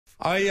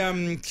Do you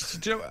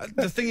know,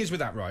 the thing is with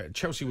that, right?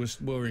 Chelsea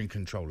were in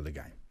control of the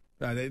game.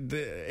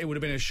 It would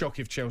have been a shock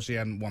if Chelsea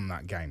hadn't won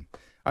that game.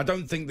 I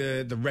don't think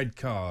the red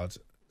card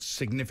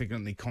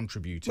significantly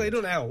contributed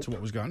to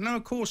what was going on. No,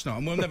 of course not.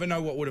 And we'll never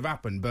know what would have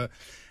happened. But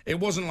it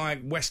wasn't like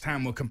West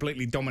Ham were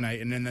completely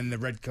dominating and then the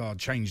red card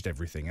changed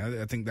everything.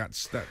 I think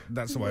that's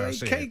the way I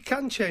see it. It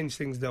can change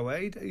things, though,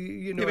 Aid.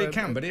 You know, yeah, it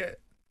can, but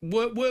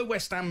were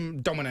West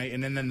Ham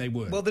dominating and then they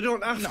weren't? Well, they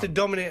don't have to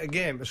dominate a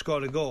game to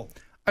score a goal.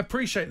 I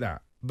appreciate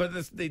that. But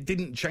it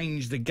didn't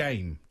change the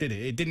game, did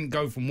it? It didn't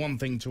go from one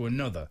thing to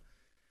another.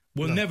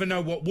 We'll never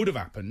know what would have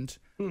happened,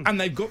 and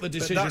they've got the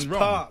decision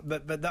wrong.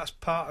 But that's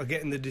part of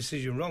getting the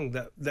decision wrong.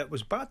 That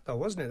was bad, though,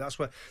 wasn't it? That's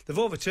why they've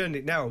overturned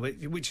it now,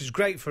 which is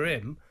great for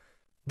him.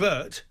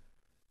 But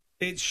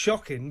it's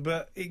shocking.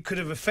 But it could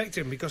have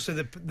affected him because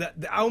of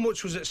how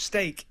much was at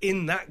stake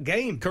in that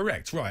game.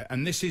 Correct, right?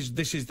 And this is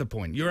the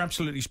point. You're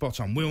absolutely spot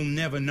on. We'll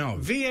never know.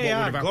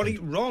 VAR got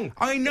it wrong.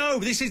 I know.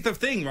 This is the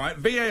thing, right?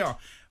 VAR.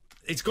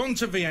 It's gone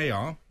to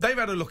VAR. They've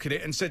had a look at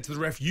it and said to the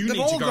ref, you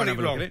need to go and have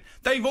a look at it.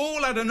 They've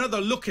all had another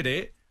look at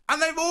it,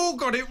 and they've all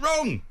got it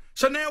wrong.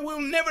 So now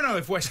we'll never know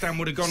if West Ham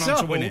would have gone on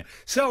to win it.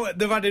 So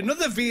they've had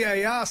another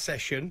VAR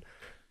session,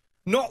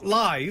 not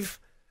live,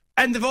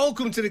 and they've all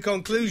come to the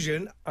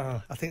conclusion, I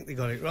think they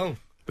got it wrong.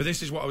 But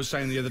this is what I was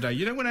saying the other day.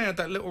 You know, when I had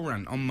that little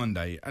rant on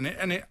Monday,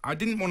 I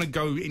didn't want to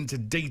go into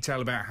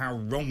detail about how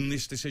wrong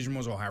this decision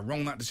was or how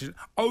wrong that decision.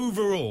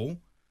 Overall,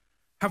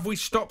 have we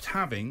stopped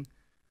having,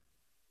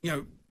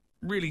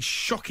 really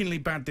shockingly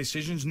bad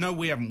decisions? No,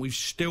 we haven't. We've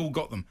still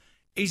got them.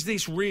 Is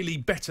this really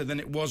better than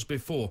it was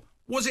before?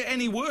 Was it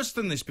any worse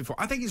than this before?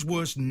 I think it's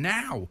worse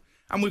now.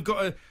 And we've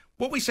got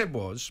what we said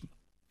was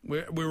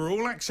we were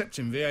all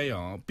accepting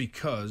VAR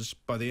because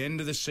by the end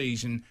of the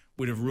season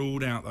we'd have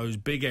ruled out those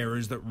big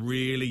errors that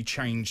really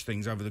changed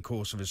things over the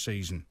course of a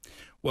season.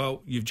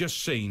 Well, you've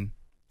just seen,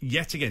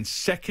 yet again,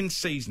 second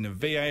season of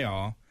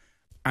VAR,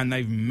 and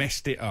they've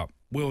messed it up.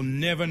 We'll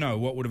never know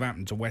what would have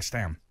happened to West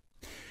Ham.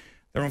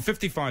 They're on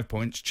 55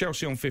 points,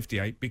 Chelsea on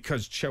 58,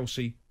 because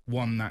Chelsea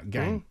won that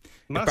game.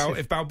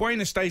 If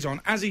Balbuena stays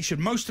on, as he should,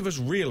 most of us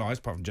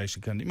realised, apart from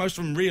Jason Cundy, most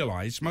of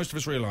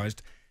us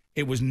realised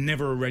it was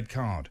never a red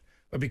card.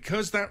 But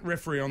because that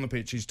referee on the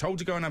pitch is told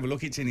to go and have a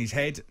look, it's in his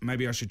head,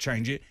 maybe I should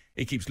change it.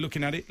 He keeps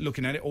looking at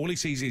it. All he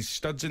sees is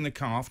studs in the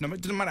calf. No,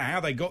 it doesn't matter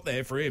how they got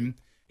there for him.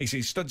 He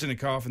sees studs in the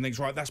calf and thinks,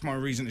 right, that's my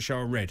reason to show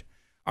a red.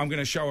 I'm going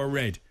to show a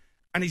red.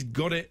 And he's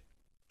got it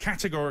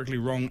categorically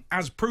wrong,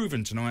 as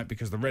proven tonight,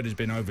 because the red has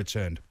been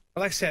overturned.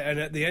 Like I said, and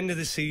at the end of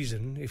the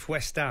season, if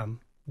West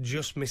Ham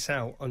just miss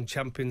out on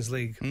Champions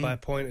League by a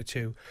point or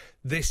two,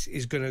 this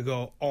is going to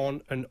go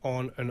on and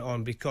on and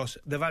on because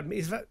they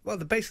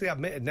basically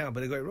admitted now,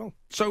 but they got it wrong.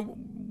 So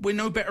we're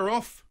no better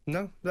off?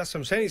 No, that's what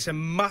I'm saying. It's a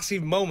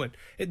massive moment.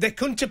 They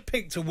couldn't have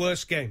picked a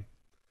worse game.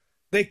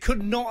 They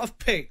could not have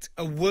picked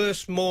a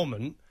worse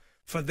moment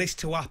for this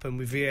to happen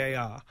with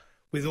VAR,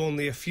 with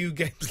only a few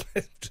games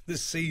left of the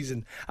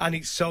season, and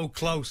it's so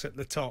close at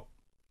the top.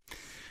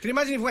 Can you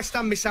imagine if West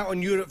Ham miss out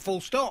on Europe full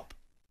stop?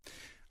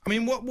 I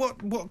mean,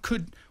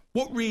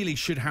 what really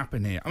should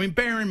happen here? I mean,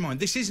 bear in mind,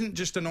 this isn't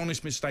just an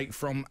honest mistake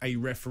from a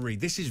referee.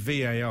 This is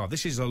VAR.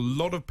 This is a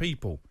lot of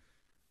people,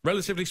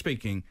 relatively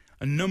speaking,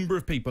 a number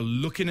of people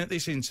looking at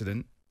this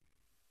incident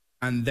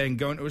and then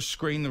going to a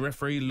screen, the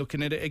referee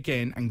looking at it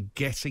again and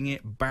getting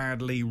it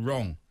badly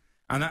wrong.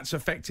 And that's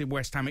affected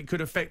West Ham. It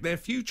could affect their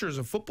future as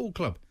a football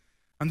club.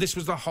 And this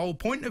was the whole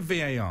point of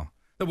VAR,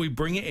 that we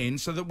bring it in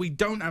so that we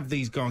don't have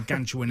these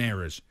gargantuan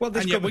errors. Well,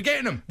 and yet we're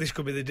getting them. This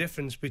could be the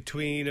difference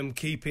between them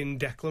keeping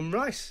Declan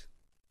Rice.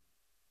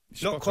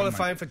 Not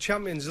qualifying for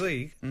Champions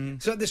League.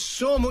 So there's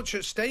so much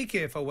at stake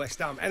here for West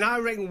Ham. And I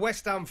reckon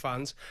West Ham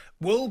fans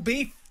will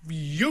be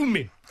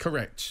fuming.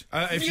 Correct.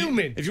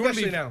 Fuming. If you want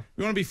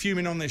to be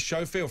fuming on this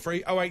show, feel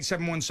free.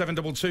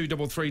 08717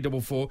 222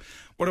 3344.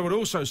 What I would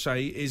also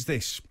say is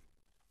this,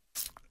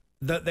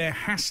 that there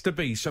has to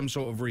be some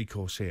sort of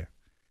recourse here.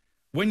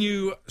 When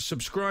you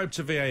subscribe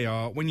to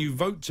VAR, when you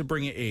vote to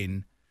bring it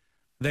in,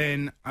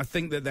 then I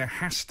think that there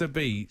has to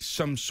be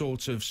some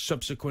sort of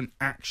subsequent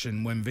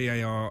action when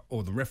VAR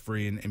or the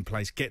referee in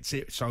place gets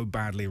it so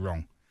badly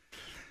wrong.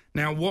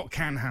 Now, what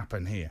can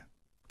happen here?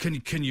 Can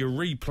you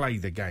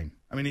replay the game?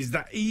 I mean, is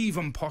that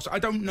even possible? I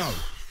don't know.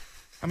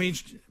 I mean,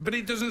 but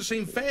it doesn't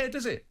seem fair,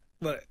 does it?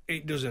 Well,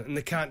 it doesn't, and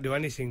they can't do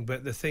anything.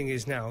 But the thing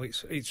is now,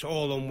 it's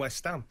all on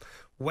West Ham.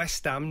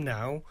 West Ham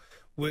now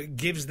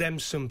gives them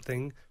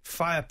something,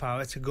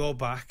 firepower to go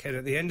back, and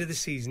at the end of the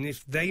season,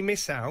 if they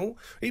miss out,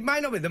 it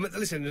might not be them.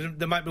 Listen,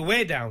 they might be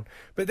way down,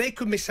 but they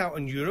could miss out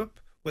on Europe,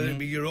 whether it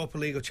be Europa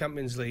League or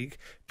Champions League,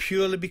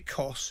 purely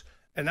because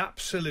an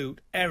absolute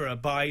error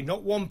by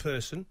not one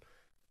person,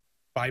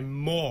 by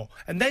more,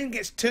 and then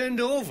gets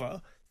turned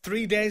over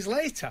 3 days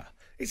later.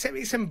 It's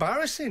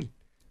embarrassing.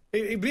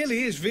 It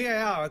really is.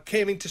 VAR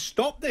came in to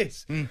stop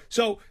this.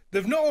 So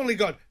they've not only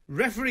got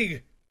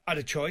referee had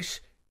a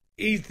choice,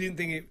 he didn't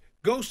think it.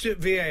 Goes to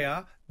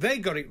VAR, they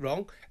got it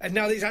wrong, and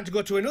now it's had to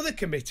go to another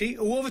committee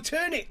who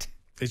overturn it.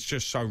 It's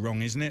just so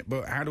wrong, isn't it?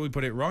 But how do we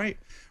put it right?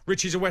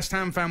 Richie's a West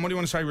Ham fan. What do you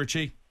want to say,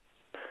 Richie?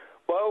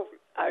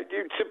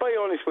 to be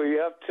honest with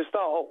you, to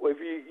start off with,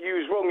 you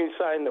was wrong in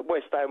saying that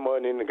West Ham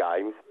weren't in the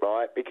game,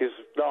 right? Because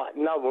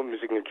no one was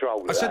in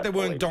control. I said they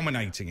weren't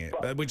dominating it,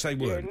 which they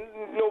weren't.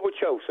 Yeah, nor were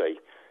Chelsea.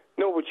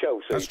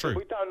 That's true.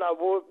 We don't know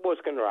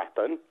what's going to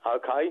happen,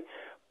 okay?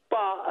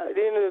 But at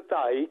the end of the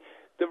day,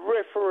 the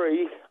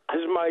referee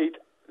has made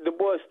the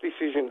worst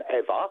decision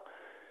ever.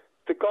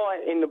 The guy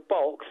in the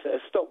box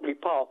at Stockley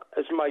Park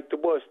has made the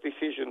worst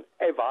decision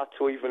ever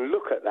to even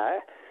look at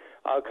that,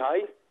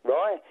 okay?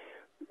 Right?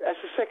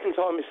 That's the second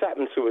time it's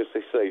happened to us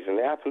this season.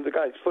 It happened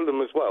against Fulham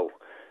as well,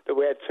 that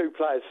we had 2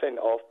 players sent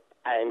off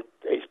and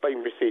it's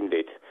been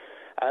rescinded.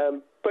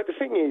 But the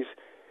thing is,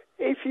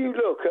 if you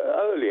look at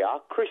earlier,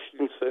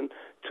 Christensen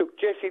took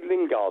Jesse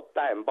Lingard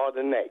down by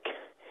the neck.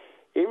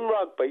 In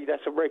rugby,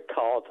 that's a red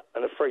card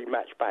and a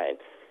 3-match ban.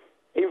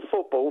 In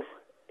football,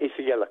 it's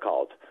a yellow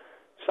card.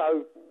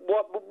 So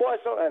why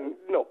is that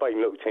not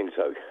being looked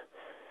into?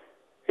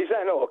 Is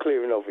that not a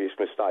clear and obvious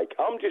mistake?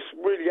 I'm just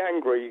really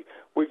angry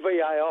with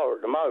VAR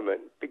at the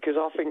moment because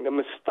I think the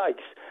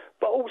mistakes,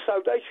 but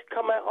also they should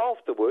come out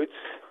afterwards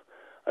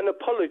and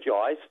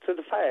apologise to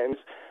the fans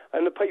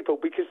and the people,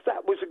 because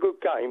that was a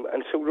good game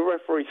until the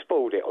referee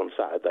spoiled it on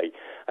Saturday,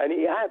 and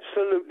he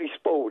absolutely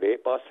spoiled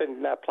it by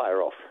sending that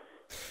player off.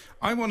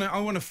 I want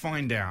to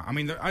find out. I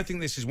mean, I think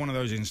this is one of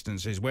those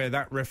instances where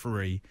that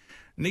referee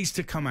needs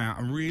to come out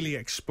and really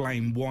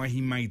explain why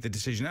he made the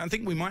decision. I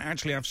think we might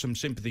actually have some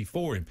sympathy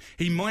for him.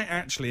 He might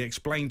actually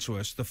explain to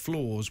us the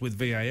flaws with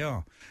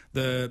VAR.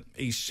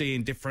 He's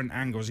seeing different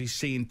angles. He's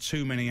seeing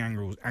too many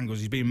angles.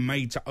 He's being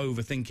made to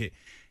overthink it.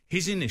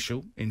 His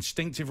initial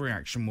instinctive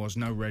reaction was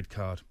no red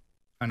card,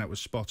 and it was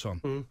spot on.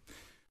 Mm.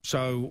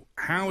 So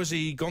how has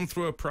he gone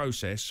through a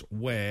process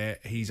where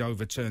he's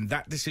overturned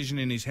that decision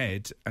in his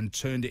head and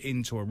turned it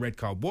into a red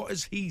card? What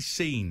has he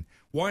seen?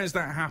 Why has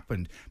that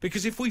happened?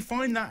 Because if we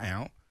find that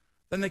out,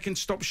 then they can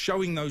stop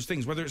showing those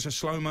things, whether it's a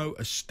slow-mo,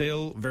 a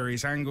still,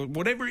 various angles,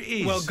 whatever it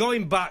is. Well,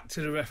 going back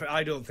to the referee,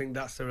 I don't think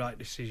that's the right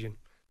decision.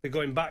 They're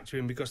going back to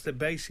him because they're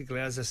basically,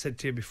 as I said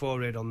to you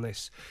before, Ed, on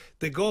this,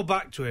 they go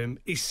back to him.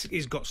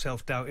 He's got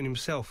self-doubt in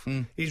himself.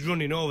 Mm. He's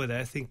running over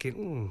there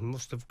thinking,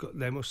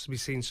 they must be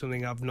seeing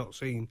something I've not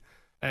seen.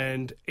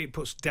 And it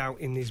puts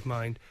doubt in his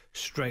mind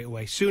straight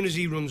away, as soon as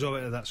he runs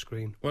over to that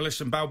screen. Well,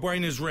 listen,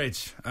 Balbuena's red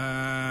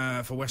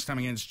for West Ham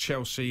against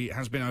Chelsea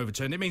has been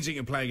overturned. It means he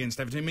can play against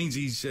Everton. It means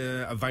he's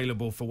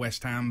available for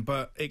West Ham,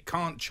 but it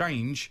can't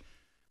change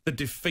the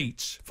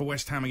defeats for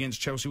West Ham against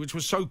Chelsea, which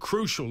was so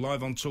crucial,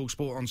 live on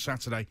talkSPORT on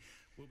Saturday.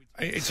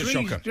 It's a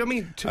shocker. I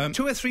mean,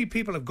 two or three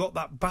people have got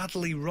that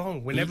badly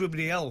wrong when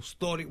everybody else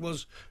thought it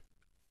was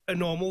a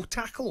normal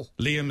tackle.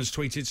 Liam has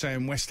tweeted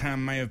saying West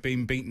Ham may have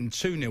been beaten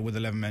 2-0 with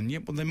 11 men. Yeah,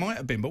 well, they might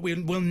have been, but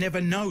we'll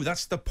never know.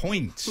 That's the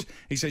point.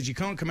 He says you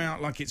can't come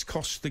out like it's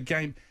cost the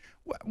game.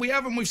 We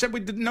haven't. We've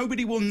said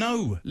nobody will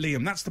know,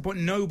 Liam. That's the point.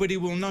 Nobody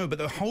will know. But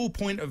the whole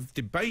point of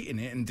debating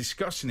it and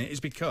discussing it is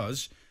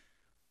because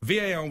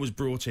VAR was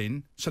brought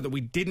in so that we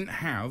didn't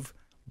have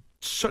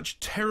such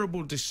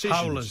terrible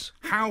decisions.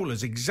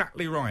 Howlers,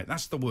 exactly right.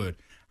 That's the word.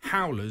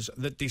 Howlers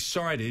that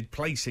decided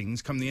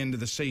placings come the end of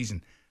the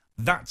season.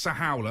 That's a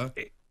howler,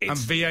 and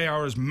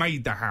VAR has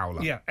made the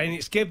howler. Yeah, and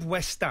it's given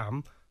West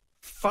Ham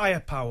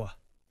firepower.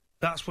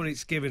 That's what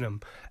it's given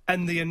them.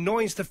 And the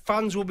annoyance the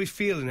fans will be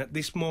feeling at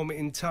this moment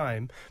in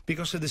time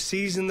because of the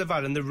season they've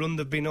had and the run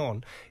they've been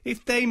on,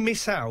 if they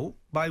miss out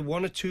by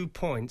 1 or 2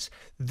 points,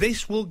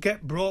 this will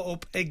get brought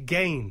up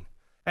again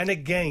and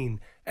again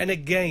and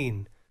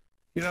again.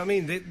 You know what I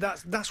mean?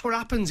 That's what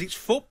happens. It's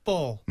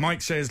football.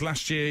 Mike says,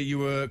 last year you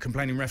were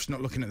complaining refs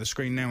not looking at the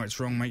screen. Now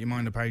it's wrong. Make your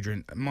mind up,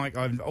 Adrian. Mike,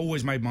 I've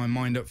always made my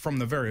mind up from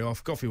the very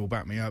off. Goffey will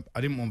back me up.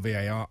 I didn't want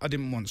VAR. I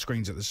didn't want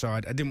screens at the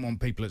side. I didn't want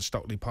people at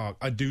Stockley Park.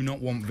 I do not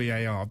want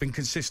VAR. I've been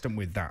consistent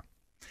with that.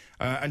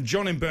 And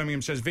John in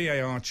Birmingham says,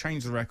 VAR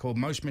changed the record.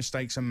 Most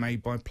mistakes are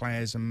made by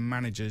players and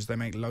managers. They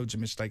make loads of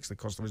mistakes that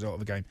cost the result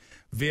of a game.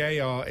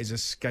 VAR is a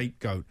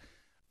scapegoat.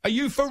 Are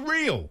you for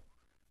real?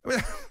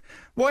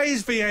 Why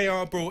is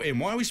VAR brought in?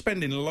 Why are we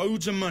spending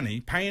loads of money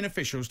paying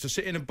officials to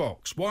sit in a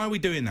box? Why are we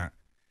doing that?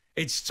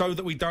 It's so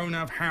that we don't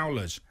have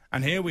howlers.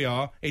 And here we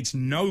are. It's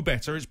no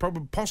better. It's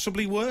probably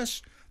possibly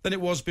worse than it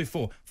was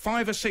before.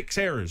 5 or 6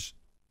 errors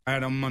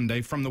out on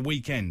Monday from the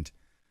weekend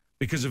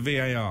because of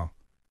VAR.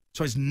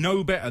 So it's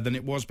no better than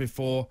it was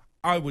before.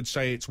 I would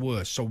say it's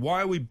worse. So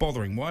why are we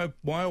bothering? Why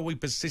are we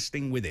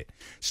persisting with it?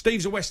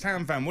 Steve's a West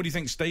Ham fan. What do you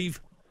think, Steve?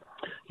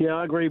 Yeah,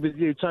 I agree with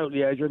you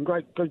totally, Adrian.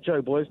 Good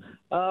show, boys.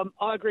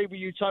 I agree with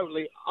you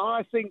totally.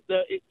 I think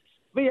that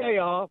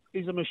VAR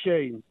is a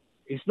machine.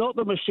 It's not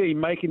the machine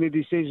making the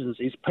decisions.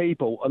 It's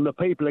people, and the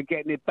people are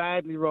getting it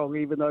badly wrong,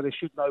 even though they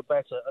should know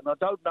better. And I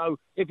don't know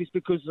if it's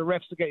because the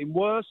refs are getting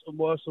worse and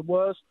worse and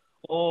worse,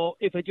 or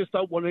if they just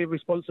don't want any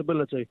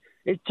responsibility.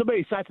 To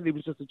me, Saturday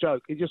was just a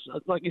joke. It just,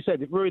 like you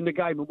said, it ruined the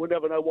game, and we'll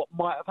never know what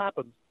might have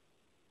happened.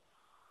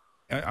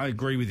 I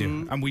agree with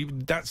you,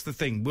 and that's the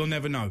thing. We'll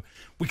never know.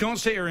 We can't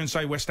sit here and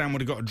say West Ham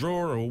would have got a draw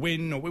or a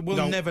win, or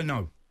we'll never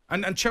know.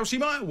 And Chelsea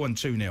might have won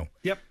 2-0.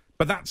 Yep.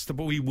 But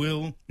we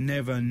will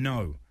never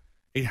know.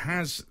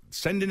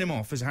 Sending him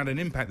off has had an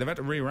impact. They've had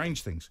to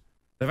rearrange things.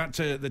 They've had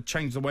to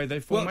change the way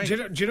they Well,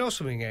 formate. do you know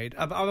something, Aid?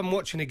 I'm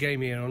watching a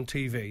game here on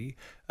TV.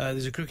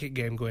 There's a cricket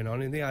game going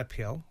on in the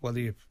IPL, whether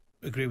you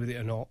agree with it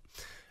or not.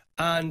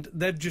 And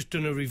they've just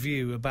done a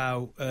review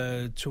about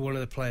to one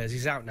of the players.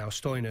 He's out now,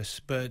 Stoinis,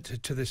 but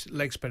to this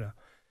leg spinner.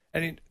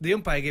 And the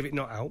umpire gave it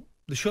not out.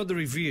 They showed the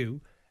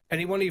review,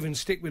 and it won't even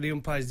stick with the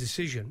umpire's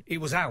decision.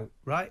 It was out,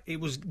 right? It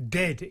was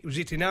dead. It was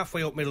hitting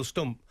halfway up middle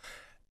stump.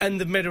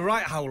 And they've made a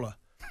right howler.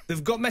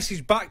 They've got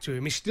message back to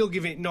him. He's still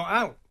giving it not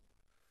out.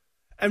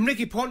 And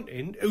Ricky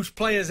Ponting,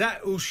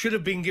 who should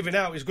have been given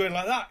out, is going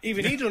like that.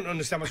 Even he doesn't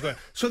understand what's going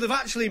on. So they've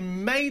actually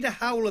made a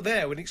howler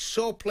there when it's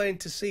so plain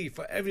to see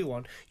for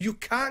everyone. You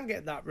can't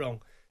get that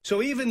wrong.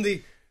 So even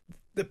the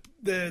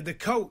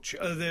coach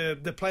or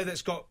the player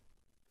that's got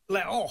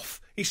let off,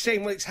 he's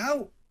saying, well, it's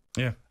out.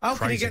 Yeah. How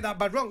can you get that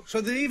bad wrong?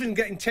 So they're even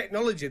getting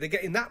technology. They're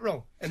getting that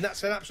wrong, and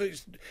that's an absolute.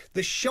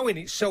 They're showing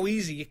it so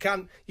easy.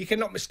 You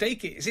cannot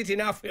mistake it. It's hitting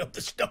halfway up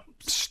the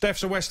stumps.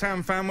 Steph's a West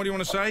Ham fan. What do you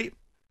want to say?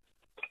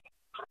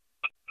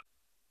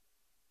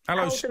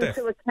 Hello, Steph.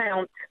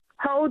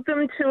 Hold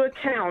them to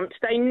account.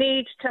 They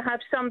need to have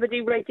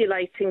somebody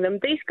regulating them.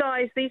 These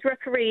guys, these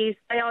referees,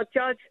 they are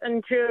judge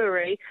and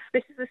jury.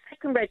 This is the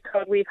second red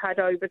card we've had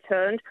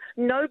overturned.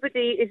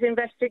 Nobody is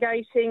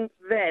investigating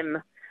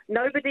them.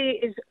 Nobody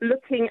is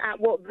looking at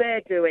what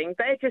they're doing.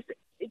 They're just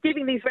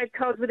giving these red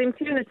cards with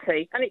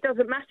impunity, and it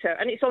doesn't matter.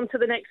 And it's on to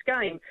the next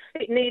game.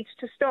 It needs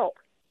to stop.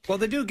 Well,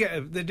 they do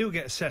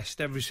get assessed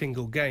every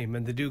single game,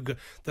 and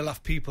they'll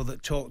have people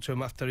that talk to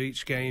them after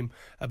each game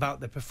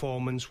about their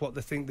performance, what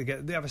they think they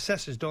get. They have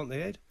assessors, don't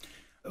they, Ed?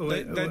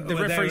 The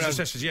referees,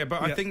 assessors, yeah.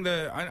 But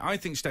yeah. I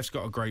think Steph's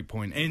got a great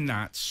point in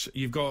that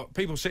you've got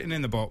people sitting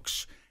in the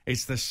box.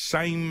 It's the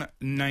same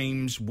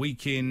names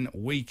week in,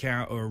 week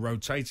out, or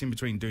rotating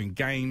between doing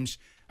games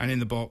and in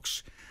the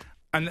box.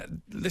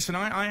 And listen,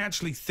 I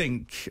actually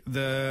think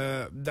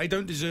they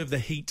don't deserve the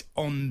heat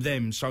on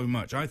them so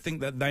much. I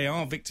think that they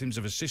are victims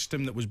of a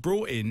system that was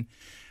brought in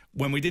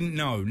when we didn't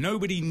know.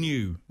 Nobody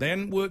knew. They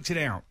hadn't worked it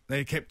out.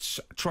 They kept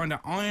trying to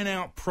iron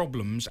out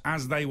problems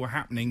as they were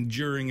happening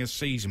during a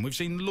season. We've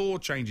seen law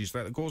changes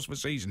throughout the course of a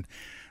season.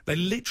 They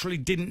literally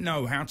didn't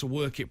know how to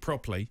work it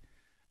properly,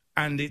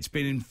 and it's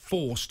been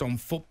enforced on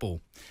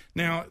football.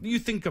 Now, you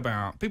think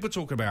about, people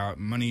talk about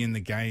money in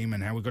the game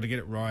and how we've got to get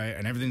it right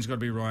and everything's got to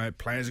be right,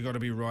 players have got to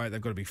be right, they've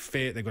got to be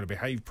fit, they've got to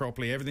behave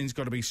properly, everything's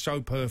got to be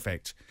so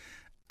perfect.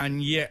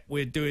 And yet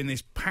we're doing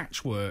this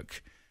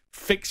patchwork,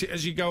 fix it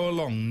as you go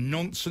along,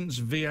 nonsense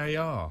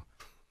VAR.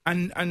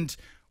 And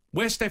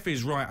where Steph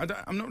is right,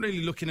 I'm not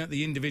really looking at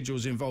the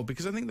individuals involved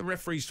because I think the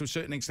referees to a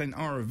certain extent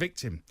are a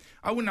victim.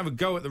 I wouldn't have a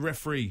go at the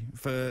referee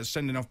for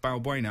sending off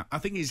Balbuena. I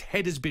think his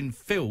head has been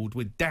filled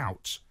with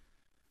doubt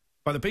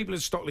by the people at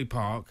Stockley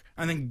Park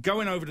and then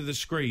going over to the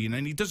screen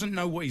and he doesn't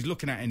know what he's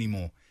looking at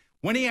anymore.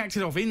 When he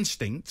acted off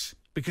instinct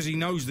because he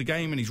knows the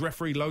game and he's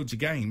refereed loads of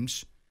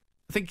games,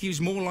 I think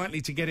he's more likely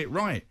to get it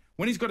right.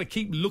 When he's got to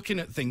keep looking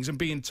at things and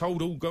being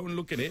told, oh, go and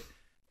look at it,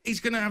 he's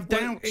going to have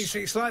doubts.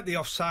 It's like the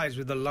offsides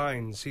with the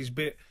lines.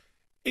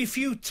 If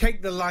you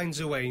take the lines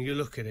away and you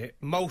look at it,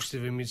 most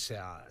of them you'd say,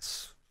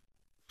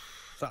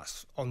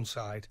 that's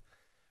onside.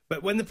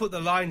 But when they put the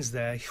lines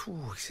there,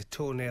 it's a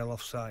toenail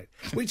offside,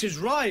 which is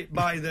right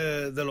by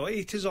the law.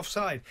 It is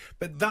offside.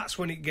 But that's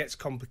when it gets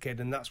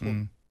complicated, and that's what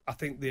I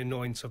think the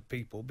annoyance of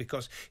people,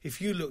 because if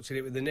you looked at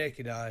it with the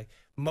naked eye,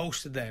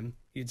 most of them,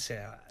 you'd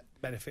say,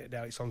 benefit of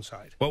doubt, it's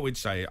onside. What we'd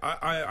say,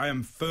 I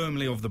am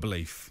firmly of the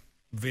belief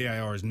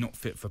VAR is not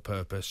fit for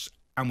purpose,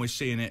 and we're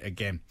seeing it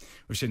again.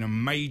 We've seen a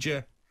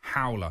major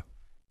howler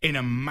in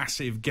a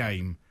massive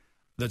game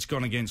that's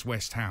gone against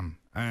West Ham,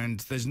 and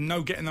there's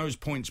no getting those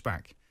points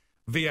back.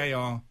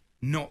 VAR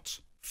not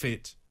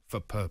fit for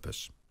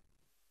purpose.